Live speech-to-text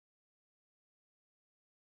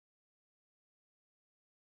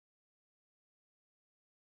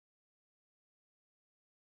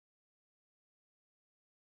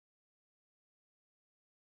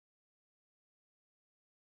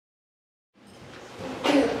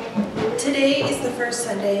Today is the first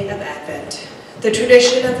Sunday of Advent. The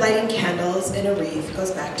tradition of lighting candles in a wreath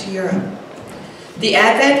goes back to Europe. The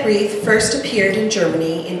Advent wreath first appeared in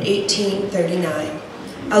Germany in 1839.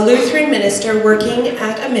 A Lutheran minister working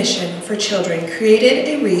at a mission for children created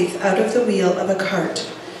a wreath out of the wheel of a cart.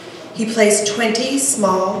 He placed 20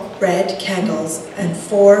 small red candles and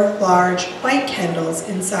 4 large white candles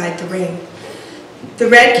inside the ring. The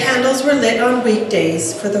red candles were lit on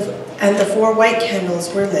weekdays and the 4 white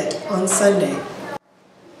candles were lit on Sunday.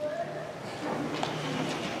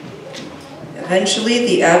 Eventually,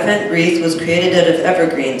 the Advent wreath was created out of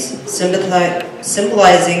evergreens,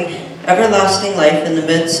 symbolizing everlasting life in the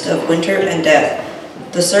midst of winter and death.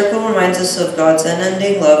 The circle reminds us of God's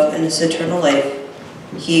unending love and His eternal life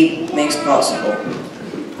He makes possible.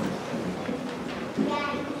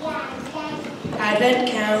 Advent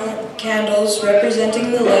candles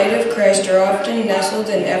representing the light of Christ are often nestled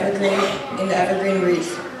in the evergreen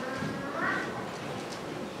wreath.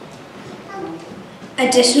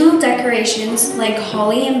 Additional decorations like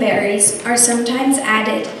holly and berries are sometimes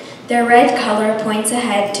added. Their red color points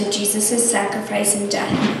ahead to Jesus' sacrifice and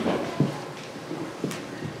death.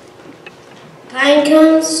 Pine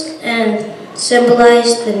cones and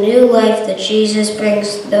symbolize the new life that Jesus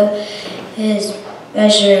brings through His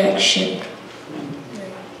resurrection.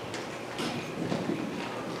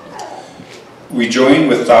 We join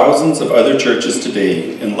with thousands of other churches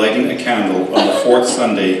today in lighting a candle on the 4th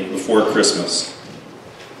Sunday before Christmas.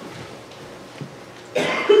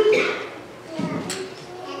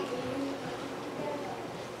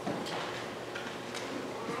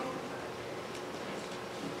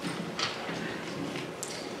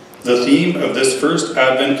 The theme of this first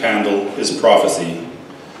Advent candle is prophecy.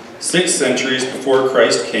 6 centuries before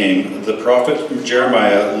Christ came, the prophet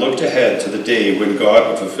Jeremiah looked ahead to the day when God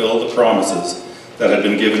would fulfill the promises that had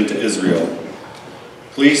been given to Israel.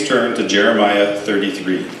 Please turn to Jeremiah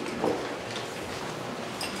 33.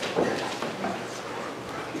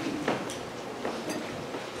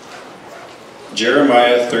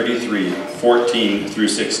 Jeremiah 33, 14 through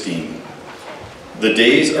 16. The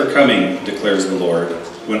days are coming, declares the Lord,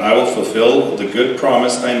 when I will fulfill the good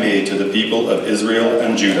promise I made to the people of Israel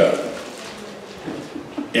and Judah.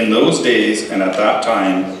 In those days and at that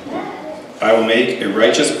time, I will make a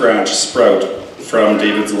righteous branch sprout from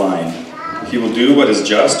David's line. He will do what is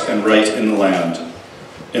just and right in the land.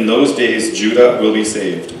 In those days, Judah will be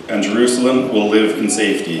saved, and Jerusalem will live in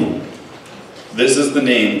safety. This is the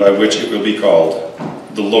name by which it will be called,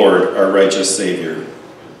 the Lord, our righteous Savior.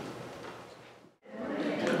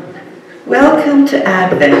 Welcome to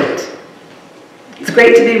Advent. It's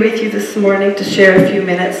great to be with you this morning to share a few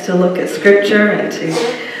minutes to look at Scripture and to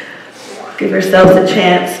give ourselves a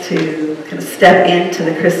chance to kind of step into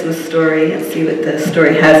the Christmas story and see what the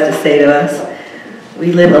story has to say to us.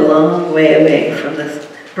 We live a long way away from the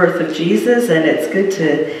birth of Jesus, and it's good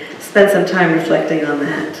to spend some time reflecting on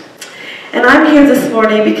that. And I'm here this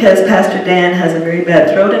morning because Pastor Dan has a very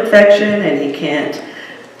bad throat infection and he can't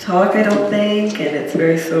talk, I don't think, and it's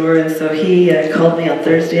very sore, and so he called me on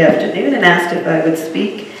Thursday afternoon and asked if I would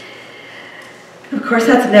speak. Of course,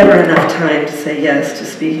 that's never enough time to say yes to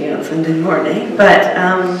speaking on Sunday morning, but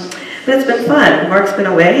it's been fun. Mark's been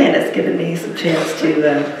away, and it's given me some chance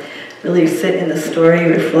to really sit in the story,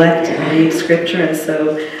 reflect, and read Scripture, and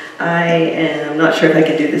so I am not sure if I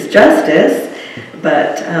can do this justice,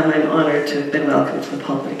 but I'm honored to have been welcomed to the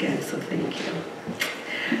pulpit again, so thank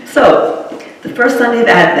you. So, the first Sunday of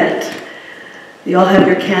Advent. You all have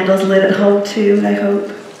your candles lit at home too, I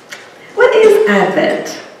hope. What is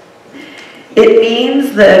Advent? It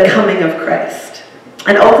means the coming of Christ.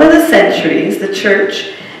 And over the centuries, the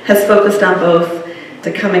church has focused on both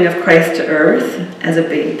the coming of Christ to earth as a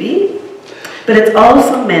baby, but it's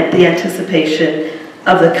also meant the anticipation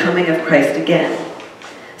of the coming of Christ again.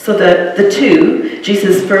 So the two,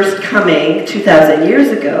 Jesus' first coming 2,000 years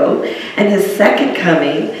ago and His second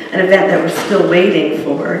coming, an event that we're still waiting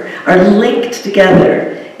for, are linked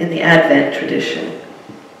together in the Advent tradition.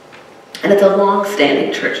 And it's a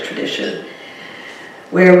long-standing church tradition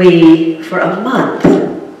where we, for a month,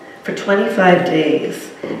 for 25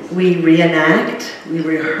 days, we reenact, we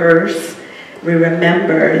rehearse, we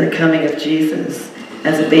remember the coming of Jesus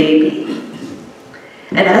as a baby.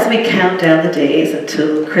 And as we count down the days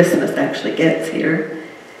until Christmas actually gets here,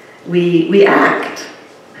 we act.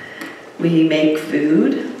 We make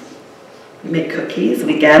food, we make cookies,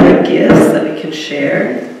 we gather gifts that we can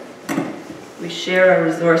share. We share our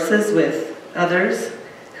resources with others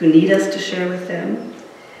who need us to share with them.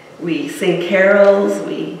 We sing carols,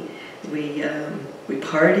 we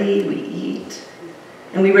party, we eat.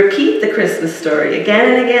 And we repeat the Christmas story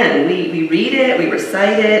again and again. We read it, we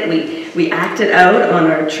recite it, we We act it out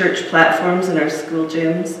on our church platforms and our school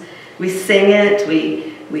gyms. We sing it,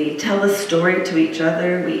 we tell the story to each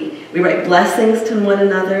other, we write blessings to one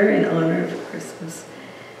another in honor of Christmas.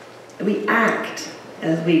 We act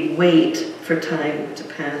as we wait for time to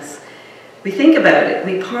pass. We think about it,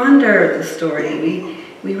 we ponder the story,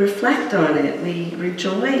 we reflect on it, we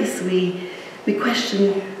rejoice, we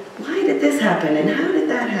question, why did this happen and how did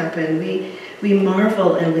that happen? We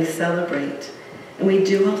marvel and we celebrate. And we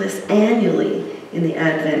do all this annually in the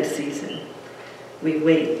Advent season. We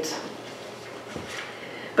wait.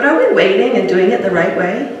 But are we waiting and doing it the right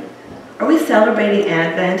way? Are we celebrating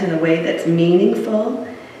Advent in a way that's meaningful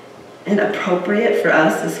and appropriate for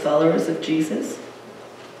us as followers of Jesus?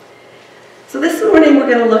 So this morning we're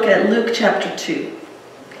going to look at Luke chapter 2,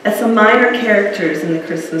 at some minor characters in the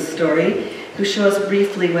Christmas story who show us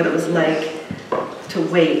briefly what it was like to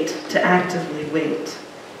wait, to actively wait.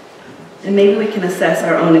 And maybe we can assess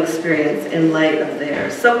our own experience in light of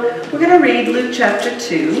theirs. So we're going to read Luke chapter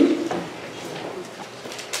 2.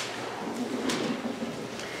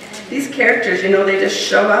 These characters, they just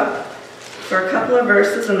show up for a couple of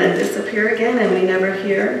verses and then disappear again, and we never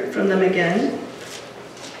hear from them again.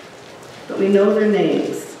 But we know their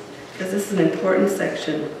names, because this is an important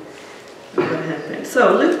section of what happened.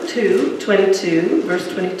 So Luke 2:22, verse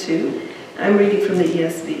 22, I'm reading from the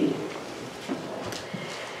ESV.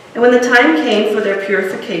 And when the time came for their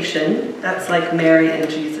purification, that's like Mary and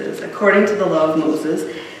Jesus, according to the law of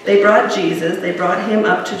Moses, they brought him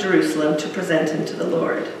up to Jerusalem to present him to the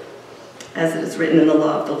Lord. As it is written in the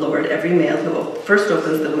law of the Lord, every male who first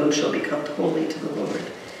opens the womb shall be called holy to the Lord.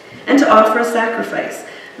 And to offer a sacrifice,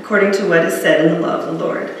 according to what is said in the law of the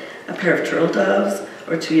Lord, a pair of turtle doves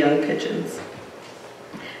or 2 young pigeons.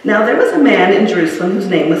 Now there was a man in Jerusalem whose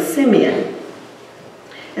name was Simeon.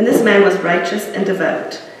 And this man was righteous and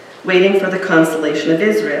devout, waiting for the consolation of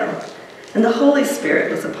Israel. And the Holy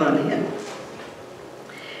Spirit was upon him.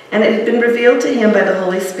 And it had been revealed to him by the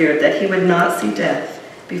Holy Spirit that he would not see death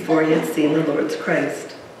before he had seen the Lord's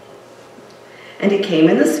Christ. And he came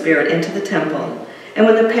in the Spirit into the temple. And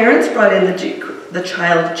when the parents brought in the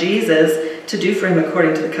child Jesus to do for him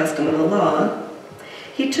according to the custom of the law,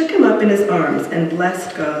 he took him up in his arms and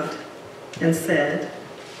blessed God and said,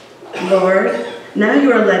 Lord, now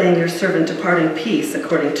you are letting your servant depart in peace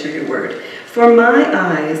according to your word. For my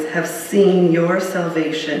eyes have seen your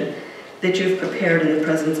salvation that you've prepared in the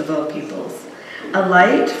presence of all peoples, a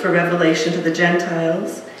light for revelation to the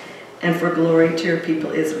Gentiles and for glory to your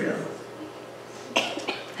people Israel.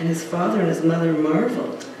 And his father and his mother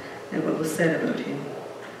marveled at what was said about him.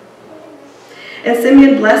 And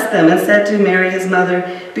Simeon blessed them and said to Mary his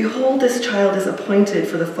mother, Behold, this child is appointed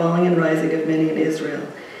for the falling and rising of many in Israel,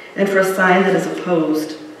 and for a sign that is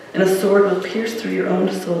opposed, and a sword will pierce through your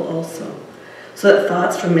own soul also, so that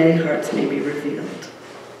thoughts from many hearts may be revealed.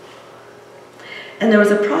 And there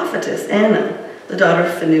was a prophetess, Anna, the daughter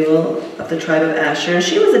of Phanuel of the tribe of Asher, and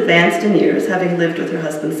she was advanced in years, having lived with her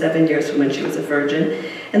husband 7 years from when she was a virgin,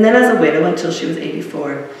 and then as a widow until she was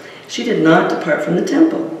 84. She did not depart from the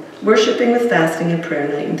temple, worshiping with fasting and prayer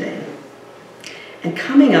night and day. And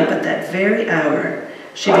coming up at that very hour,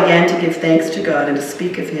 she began to give thanks to God and to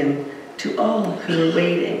speak of him to all who were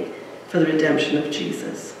waiting for the redemption of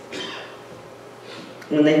Jesus.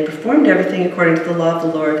 When they had performed everything according to the law of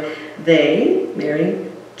the Lord, they,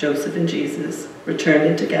 Mary, Joseph, and Jesus, returned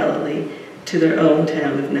into Galilee to their own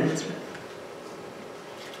town of Nazareth.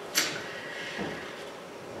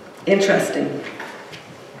 Interesting.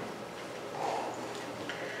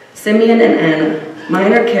 Simeon and Anna,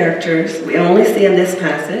 minor characters we only see in this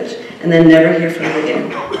passage and then never hear from them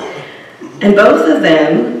again. And both of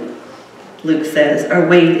them, Luke says, are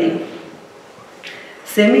waiting.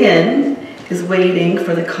 Simeon is waiting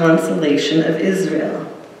for the consolation of Israel.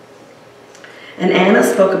 And Anna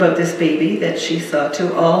spoke about this baby that she saw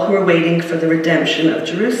to all who were waiting for the redemption of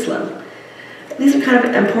Jerusalem. These are kind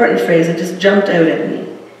of important phrases that just jumped out at me.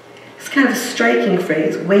 It's kind of a striking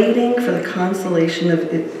phrase, waiting for the consolation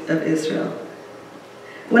of Israel.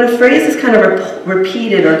 When a phrase is kind of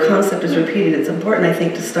repeated or a concept is repeated, it's important, I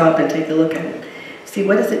think, to stop and take a look at it. See,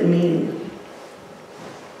 what does it mean?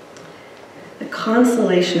 The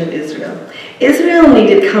consolation of Israel. Israel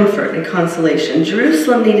needed comfort and consolation.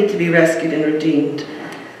 Jerusalem needed to be rescued and redeemed.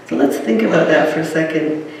 So let's think about that for a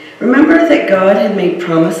second. Remember that God had made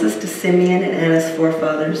promises to Simeon and Anna's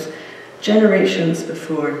forefathers generations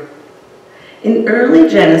before. In early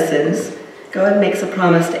Genesis, God makes a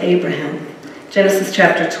promise to Abraham. Genesis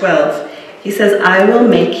chapter 12, he says, I will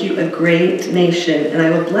make you a great nation, and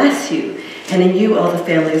I will bless you, and in you all the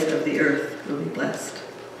families of the earth will be blessed.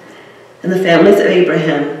 And the families of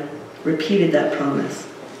Abraham repeated that promise.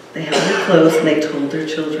 They held their close and they told their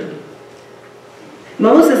children.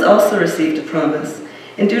 Moses also received a promise.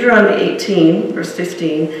 In Deuteronomy 18, verse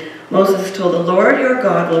 15, Moses told, "The Lord your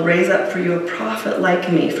God will raise up for you a prophet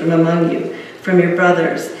like me from among you, from your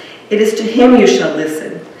brothers. It is to him you shall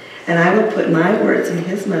listen, and I will put my words in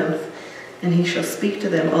his mouth, and he shall speak to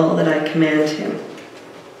them all that I command him."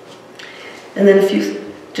 And then a few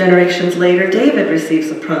generations later, David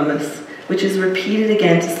receives a promise, which is repeated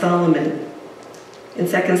again to Solomon. In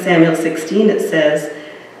 2 Samuel 16, it says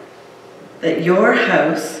that your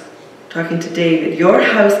house, talking to David, "Your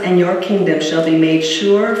house and your kingdom shall be made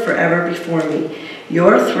sure forever before me.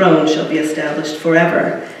 Your throne shall be established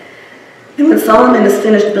forever." And when Solomon is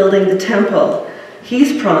finished building the temple,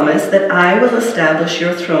 he's promised that "I will establish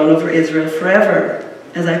your throne over Israel forever,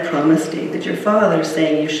 as I promised David your father,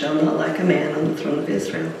 saying, you shall not lack a man on the throne of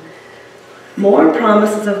Israel." More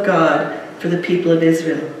promises of God for the people of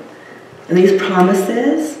Israel. And these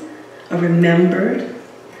promises are remembered,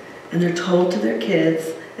 and they're told to their kids,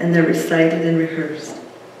 and they're recited and rehearsed.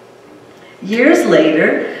 Years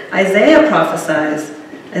later, Isaiah prophesies.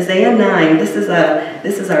 Isaiah 9, this is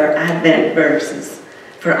our Advent verses.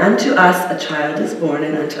 "For unto us a child is born,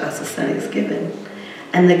 and unto us a son is given.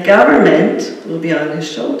 And the government will be on his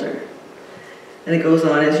shoulder." And it goes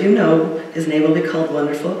on, "As you know, his name will be called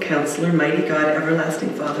Wonderful, Counselor, Mighty God, Everlasting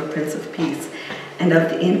Father, Prince of Peace. And of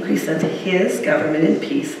the increase of his government and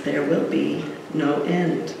peace there will be no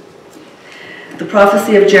end." The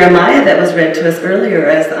prophecy of Jeremiah that was read to us earlier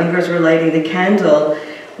as the Ungers were lighting the candle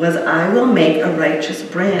was, "I will make a righteous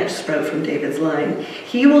branch sprout from David's line.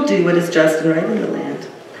 He will do what is just and right in the land."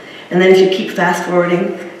 And then if you keep fast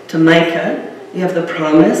forwarding to Micah, you have the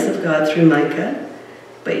promise of God through Micah.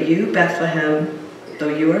 "But you, Bethlehem, though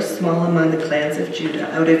you are small among the clans of Judah,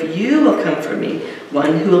 out of you will come for me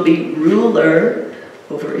one who will be ruler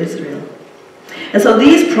over Israel." And so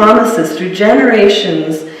these promises through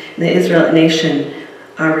generations in the Israelite nation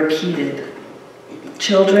are repeated.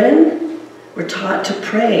 Children were taught to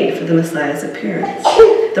pray for the Messiah's appearance.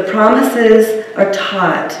 The promises are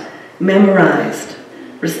taught, memorized,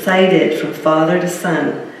 recited from father to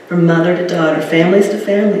son, from mother to daughter, families to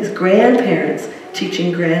families, grandparents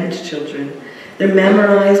teaching grandchildren. They're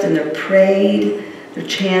memorized and they're prayed, they're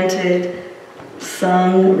chanted,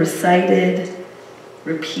 sung, recited,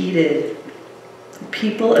 repeated. The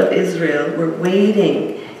people of Israel were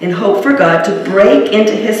waiting in hope for God to break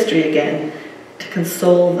into history again, to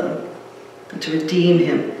console them, and to redeem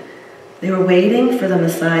him. They were waiting for the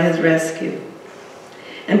Messiah's rescue.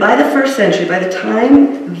 And by the first century, by the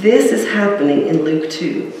time this is happening in Luke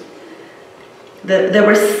 2, there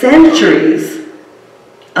were centuries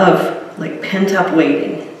of pent-up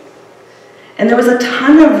waiting. And there was a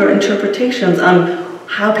ton of interpretations on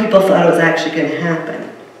how people thought it was actually going to happen.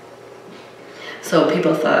 So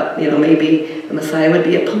people thought, maybe the Messiah would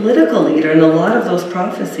be a political leader, and a lot of those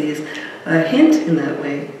prophecies hint in that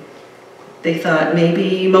way. They thought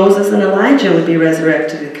maybe Moses and Elijah would be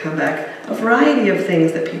resurrected and come back. A variety of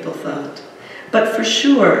things that people thought. But for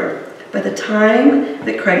sure, by the time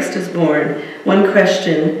that Christ is born, one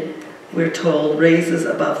question, we're told, raises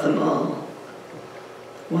above them all.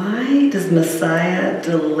 Why does Messiah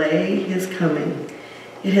delay his coming?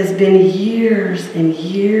 It has been years and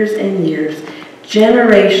years and years,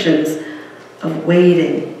 generations of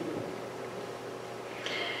waiting.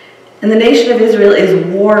 And the nation of Israel is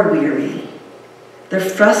war-weary. They're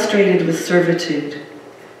frustrated with servitude.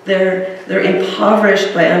 They're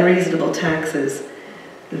impoverished by unreasonable taxes.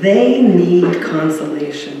 They need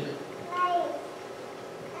consolation.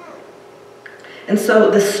 And so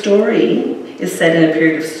the story is set in a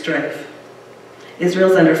period of strife.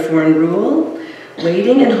 Israel's under foreign rule,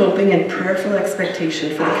 waiting and hoping in prayerful expectation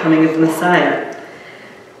for the coming of the Messiah.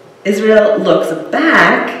 Israel looks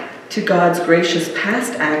back to God's gracious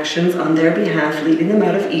past actions on their behalf, leading them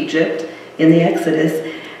out of Egypt in the Exodus,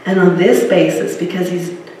 and on this basis, because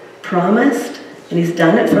he's promised and he's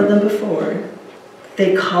done it for them before,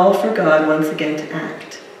 they call for God once again to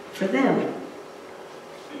act for them.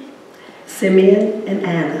 Simeon and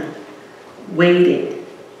Anna, waiting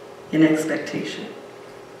in expectation.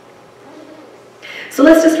 So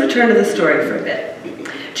let's just return to the story for a bit.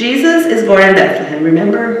 Jesus is born in Bethlehem.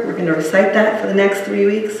 Remember, we're going to recite that for the next 3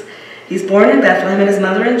 weeks. He's born in Bethlehem, and his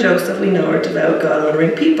mother and Joseph, we know, are devout,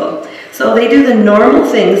 God-honoring people. So they do the normal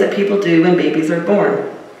things that people do when babies are born.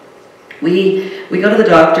 We go to the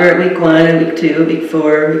doctor at week 1 and week 2, week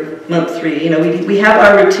 4, month 3. We have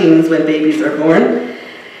our routines when babies are born,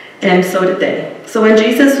 and so did they. So when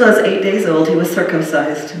Jesus was 8 days old, he was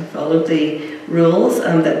circumcised and followed the rules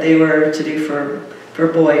that they were to do for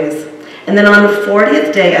boys. And then on the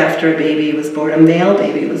 40th day after a baby was born, a male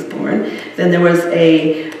baby was born, then there was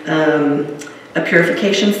a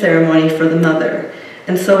purification ceremony for the mother.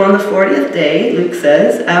 And so on the 40th day, Luke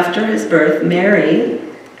says, after his birth, Mary,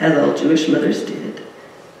 as all Jewish mothers did,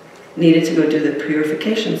 needed to go do the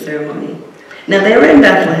purification ceremony. Now they were in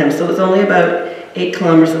Bethlehem, so it was only about 8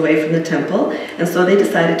 kilometers away from the temple, and so they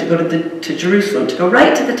decided to go to Jerusalem, to go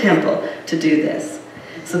right to the temple to do this.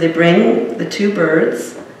 So they bring the 2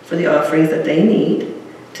 birds for the offerings that they need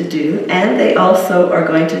to do, and they also are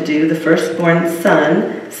going to do the firstborn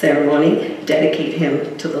son ceremony, dedicate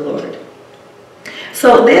him to the Lord.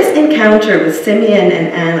 So this encounter with Simeon and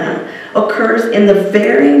Anna occurs in the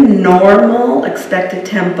very normal, expected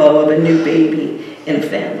tempo of a new baby in a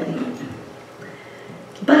family.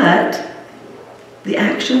 But the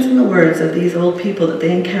actions and the words of these old people that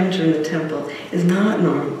they encounter in the temple is not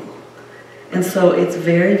normal. And so it's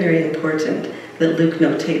very, very important that Luke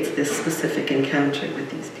notates this specific encounter with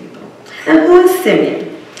these people. Now, who is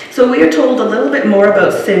Simeon? So we are told a little bit more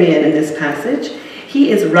about Simeon in this passage.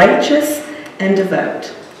 He is righteous and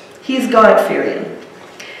devout. He's God-fearing.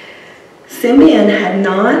 Simeon had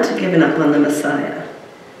not given up on the Messiah.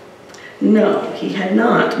 No, he had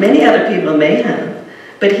not. Many other people may have,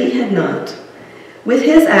 but he had not. With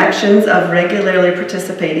his actions of regularly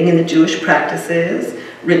participating in the Jewish practices,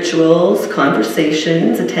 rituals,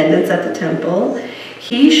 conversations, attendance at the temple,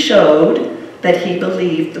 he showed that he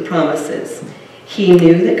believed the promises. He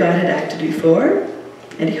knew that God had acted before,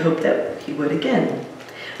 and he hoped that he would again.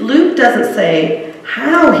 Luke doesn't say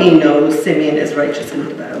how he knows Simeon is righteous and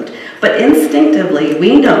devout, but instinctively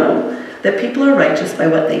we know that people are righteous by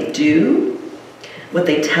what they do, what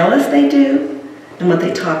they tell us they do, and what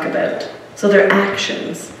they talk about. So their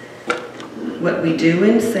actions, what we do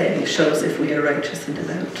and say, shows if we are righteous and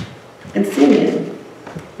devout. And Simeon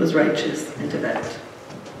was righteous and devout.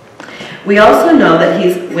 We also know that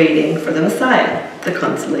he's waiting for the Messiah, the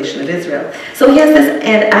consolation of Israel. So he has this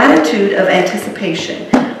attitude of anticipation,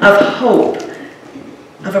 of hope,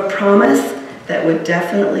 of a promise that would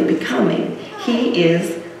definitely be coming. He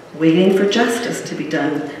is waiting for justice to be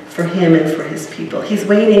done for him and for his people. He's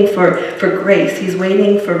waiting for grace. He's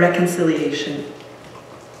waiting for reconciliation.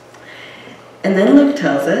 And then Luke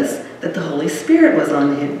tells us that the Holy Spirit was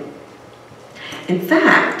on him. In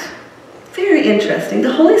fact, very interesting,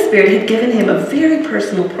 the Holy Spirit had given him a very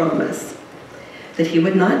personal promise that he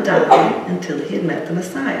would not die until he had met the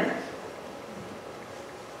Messiah.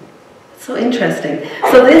 So interesting.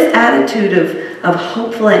 So this attitude of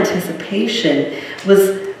hopeful anticipation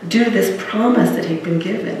was due to this promise that he'd been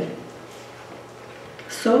given.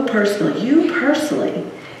 So personal. You personally,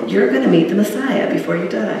 you're going to meet the Messiah before you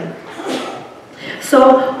die.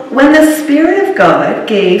 So when the Spirit of God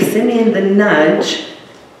gave Simeon the nudge,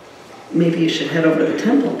 maybe you should head over to the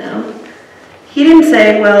temple now, he didn't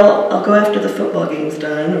say, well, I'll go after the football game's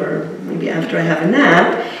done, or maybe after I have a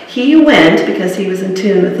nap. He went because he was in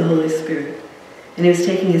tune with the Holy Spirit. And he was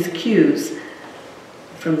taking his cues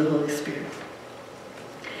from the Holy Spirit.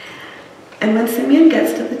 And when Simeon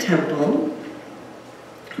gets to the temple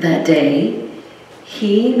that day,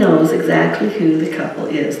 he knows exactly who the couple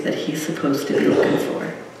is that he's supposed to be looking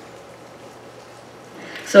for.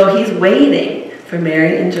 So he's waiting for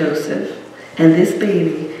Mary and Joseph and this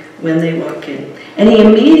baby when they walk in. And he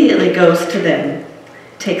immediately goes to them,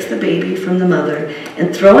 takes the baby from the mother,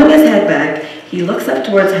 and throwing his head back, he looks up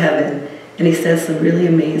towards heaven and he says some really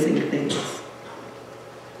amazing things.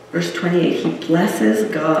 Verse 28, he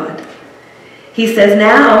blesses God. He says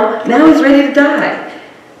now he's ready to die,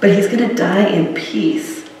 but he's going to die in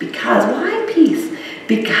peace. Because, why peace?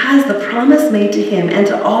 Because the promise made to him and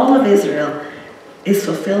to all of Israel is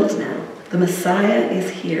fulfilled now. The Messiah is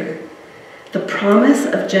here. The promise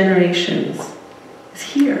of generations is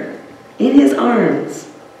here, in his arms.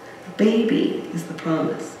 The baby is the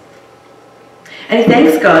promise. And he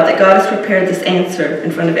thanks God that God has prepared this answer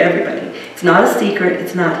in front of everybody. It's not a secret,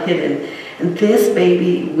 it's not hidden. And this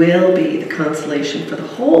baby will be the consolation for the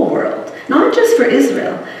whole world. Not just for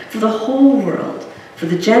Israel, for the whole world. For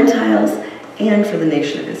the Gentiles and for the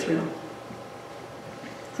nation of Israel.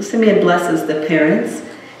 So Simeon blesses the parents,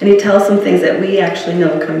 and he tells them things that we actually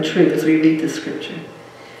know come true as we read the scripture.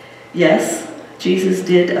 Yes, Jesus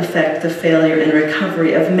did affect the failure and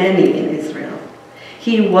recovery of many in Israel.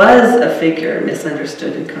 He was a figure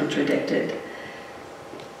misunderstood and contradicted.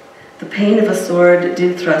 The pain of a sword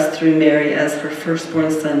did thrust through Mary as her firstborn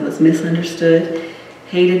son was misunderstood,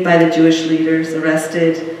 hated by the Jewish leaders,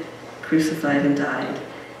 arrested, crucified, and died.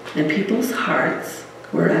 And people's hearts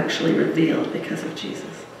were actually revealed because of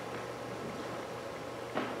Jesus.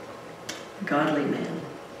 A godly man,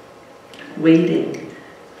 waiting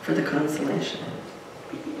for the consolation.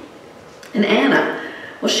 And Anna,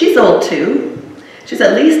 well, she's old too. She's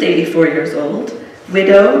at least 84 years old,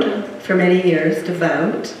 widowed for many years,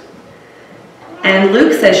 devout. And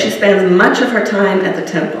Luke says she spends much of her time at the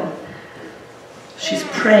temple. She's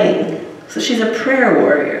praying. So she's a prayer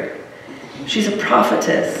warrior. She's a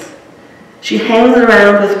prophetess. She hangs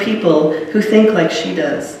around with people who think like she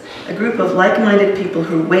does. A group of like-minded people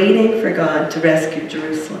who are waiting for God to rescue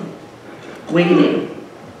Jerusalem. Waiting.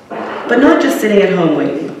 But not just sitting at home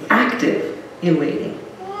waiting. Active in waiting.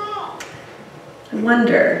 I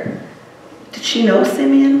wonder, did she know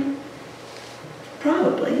Simeon?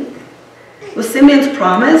 Probably. Was Simeon's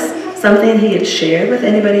promise something he had shared with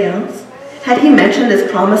anybody else? Had he mentioned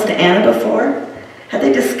his promise to Anna before? Had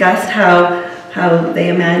they discussed how they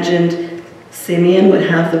imagined Simeon would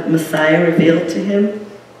have the Messiah revealed to him?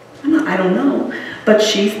 I don't know. But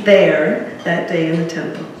she's there that day in the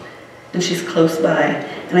temple. And she's close by.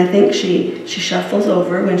 And I think she shuffles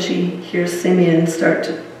over when she hears Simeon start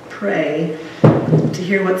to pray to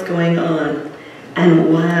hear what's going on.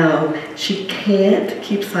 And wow, she can't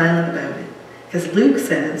keep silent about it. Because Luke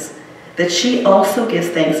says that she also gives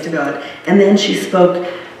thanks to God. And then she spoke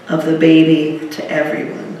of the baby to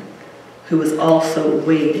everyone who was also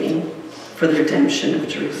waiting for the redemption of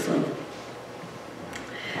Jerusalem.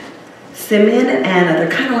 Simeon and Anna, they're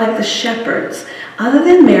kind of like the shepherds, other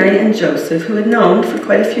than Mary and Joseph, who had known for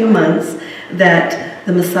quite a few months that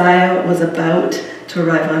the Messiah was about to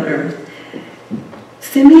arrive on earth.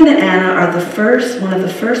 Simeon and Anna are one of the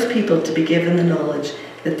first people to be given the knowledge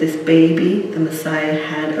that this baby, the Messiah,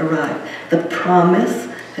 had arrived. The promise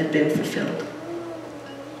had been fulfilled.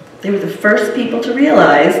 They were the first people to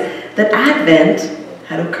realize that Advent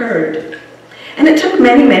had occurred. And it took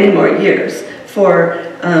many, many more years for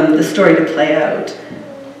the story to play out,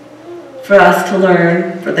 for us to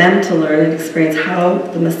learn, for them to learn and experience how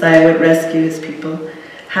the Messiah would rescue his people,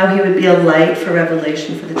 how he would be a light for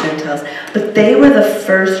revelation for the Gentiles. But they were the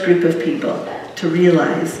first group of people to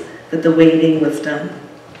realize that the waiting was done.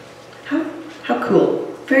 How cool.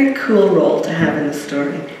 Very cool role to have in the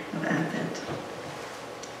story of Advent.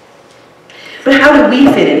 But how do we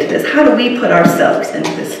fit into this? How do we put ourselves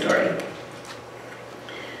into this story?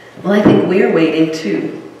 Well, I think we're waiting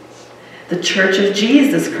too. The Church of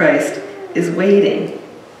Jesus Christ is waiting.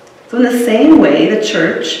 So in the same way, the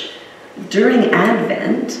church, during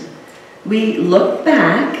Advent, we look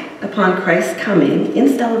back upon Christ's coming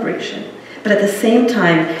in celebration, but at the same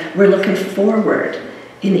time, we're looking forward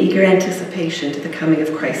in eager anticipation to the coming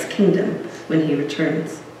of Christ's kingdom when he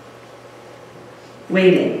returns.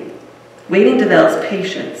 Waiting. Waiting develops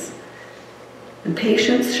patience. And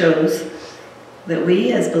patience shows that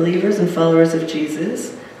we, as believers and followers of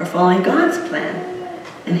Jesus, are following God's plan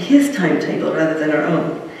and his timetable rather than our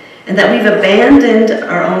own. And that we've abandoned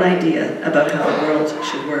our own idea about how the world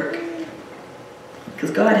should work.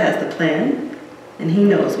 Because God has the plan, and he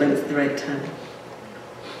knows when it's the right time.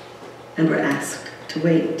 And we're asked to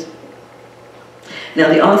wait. Now,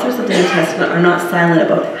 the authors of the New Testament are not silent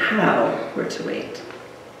about how we're to wait.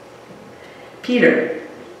 Peter,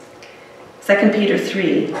 2 Peter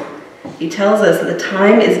 3, he tells us that the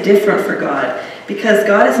time is different for God because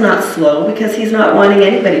God is not slow, because he's not wanting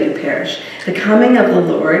anybody to perish. The coming of the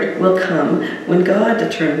Lord will come when God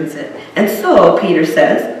determines it. And so, Peter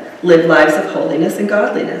says, live lives of holiness and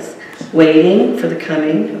godliness, waiting for the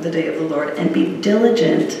coming of the day of the Lord, and be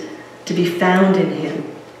diligent to be found in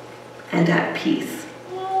him and at peace.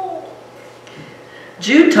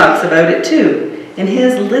 Jude talks about it too. In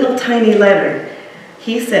his little tiny letter,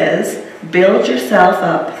 he says, build yourself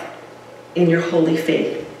up in your holy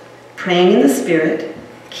faith, praying in the Spirit,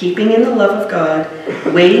 keeping in the love of God,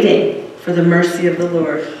 waiting for the mercy of the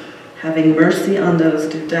Lord, having mercy on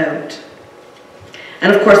those who doubt.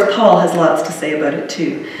 And of course, Paul has lots to say about it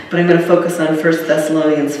too, but I'm going to focus on 1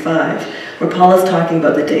 Thessalonians 5, where Paul is talking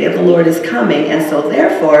about the day of the Lord is coming, and so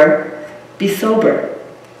therefore, be sober.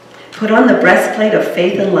 Put on the breastplate of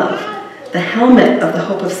faith and love, the helmet of the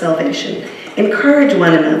hope of salvation. Encourage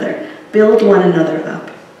one another, build one another up.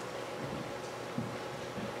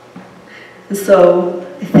 And so,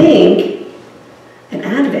 I think, in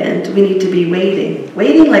Advent, we need to be waiting.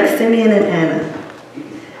 Waiting like Simeon and Anna.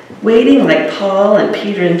 Waiting like Paul and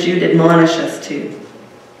Peter and Jude admonish us to.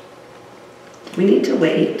 We need to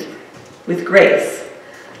wait with grace,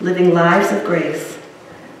 living lives of grace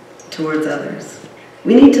towards others.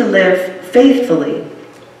 We need to live faithfully,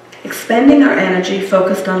 expending our energy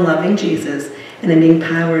focused on loving Jesus and in being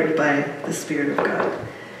powered by the Spirit of God.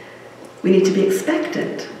 We need to be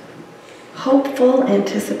expectant, hopeful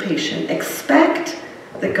anticipation. Expect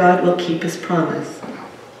that God will keep his promise.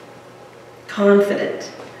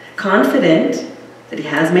 Confident, confident that he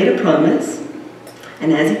has made a promise,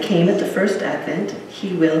 and as he came at the first Advent,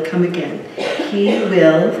 he will come again. He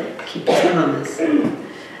will keep his promise.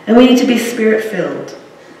 And we need to be Spirit-filled,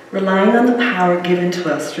 relying on the power given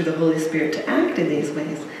to us through the Holy Spirit to act in these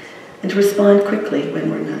ways and to respond quickly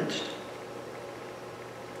when we're nudged.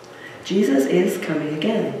 Jesus is coming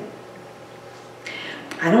again.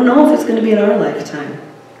 I don't know if it's going to be in our lifetime,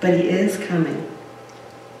 but he is coming.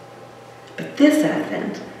 But this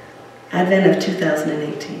Advent, Advent of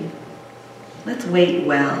 2018, let's wait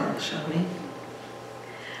well, shall we?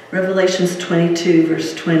 Revelations 22,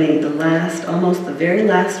 verse 20, the last, almost the very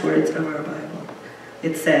last words of our Bible.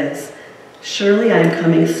 It says, "Surely I am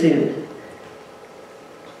coming soon."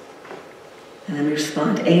 And then we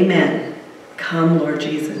respond, "Amen. Come, Lord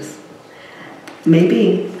Jesus."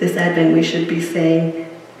 Maybe this Advent we should be saying,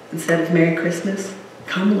 instead of Merry Christmas,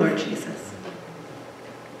 "Come, Lord Jesus."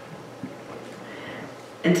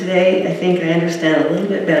 And today, I think I understand a little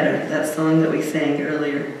bit better that song that we sang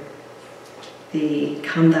earlier, the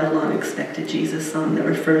 "Come Thou Long Expected Jesus" song that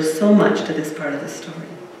refers so much to this part of the story.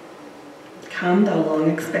 Come, Thou Long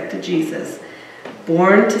Expected Jesus,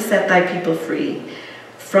 born to set Thy people free.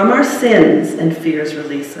 From our sins and fears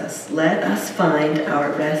release us. Let us find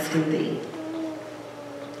our rest in Thee.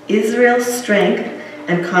 Israel's strength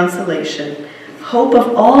and consolation, hope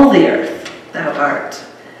of all the earth, Thou art.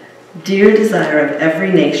 Dear desire of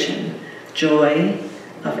every nation, joy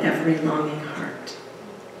of every longing heart.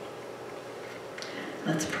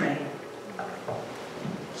 Let's pray.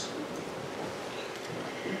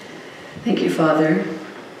 Thank you, Father.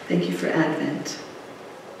 Thank you for Advent.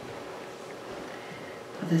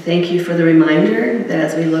 Father, thank you for the reminder that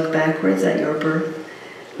as we look backwards at your birth,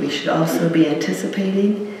 we should also be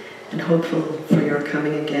anticipating and hopeful for your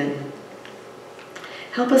coming again.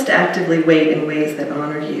 Help us to actively wait in ways that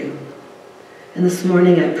honor you. And this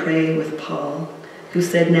morning I pray with Paul, who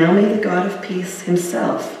said, "Now may the God of peace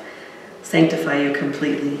himself sanctify you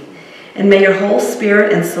completely, and may your whole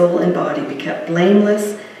spirit and soul and body be kept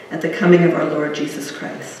blameless at the coming of our Lord Jesus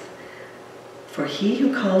Christ. For he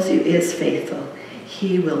who calls you is faithful.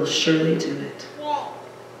 He will surely do it."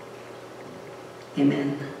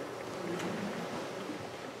 Amen.